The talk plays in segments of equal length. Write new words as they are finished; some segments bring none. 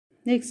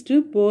Next,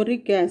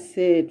 boric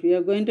acid. We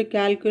are going to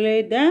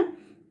calculate the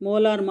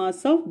molar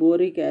mass of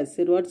boric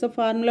acid. What's the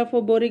formula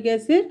for boric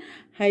acid?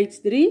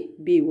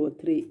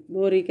 H3BO3.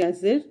 Boric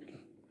acid.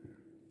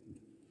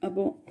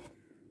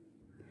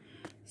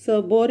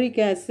 So, boric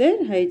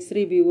acid,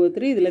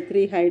 H3BO3, there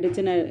 3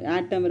 hydrogen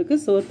atom.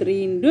 So,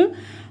 3 into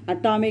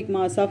atomic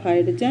mass of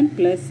hydrogen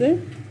plus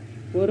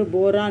one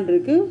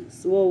boron.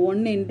 So,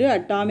 1 into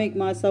atomic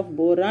mass of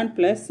boron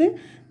plus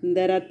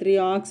there are 3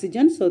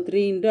 oxygen. So,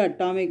 3 into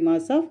atomic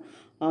mass of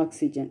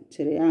oxygen.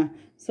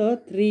 So,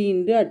 3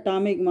 into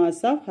atomic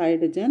mass of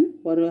hydrogen.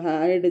 For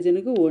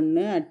hydrogen, 1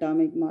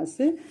 atomic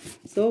mass.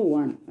 So,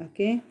 1.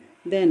 Okay.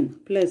 Then,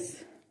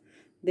 plus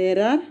there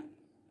are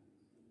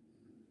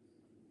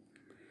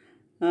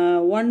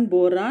 1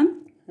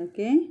 boron,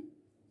 okay.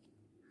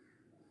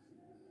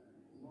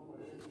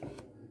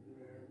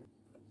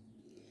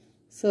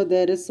 So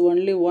there is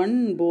only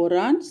 1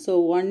 boron. So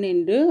 1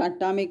 into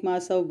atomic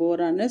mass of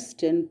boron is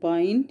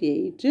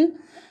 10.8.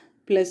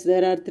 Plus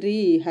there are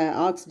 3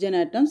 oxygen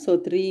atoms. So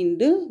 3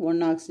 into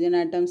 1 oxygen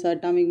atom's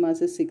atomic mass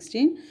is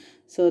 16.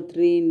 So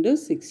 3 into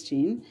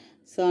 16.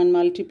 So on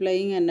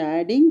multiplying and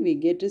adding, we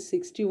get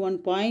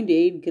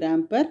 61.8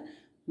 gram per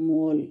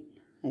mole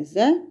as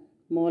the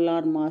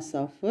molar mass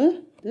of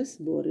this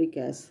boric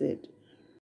acid.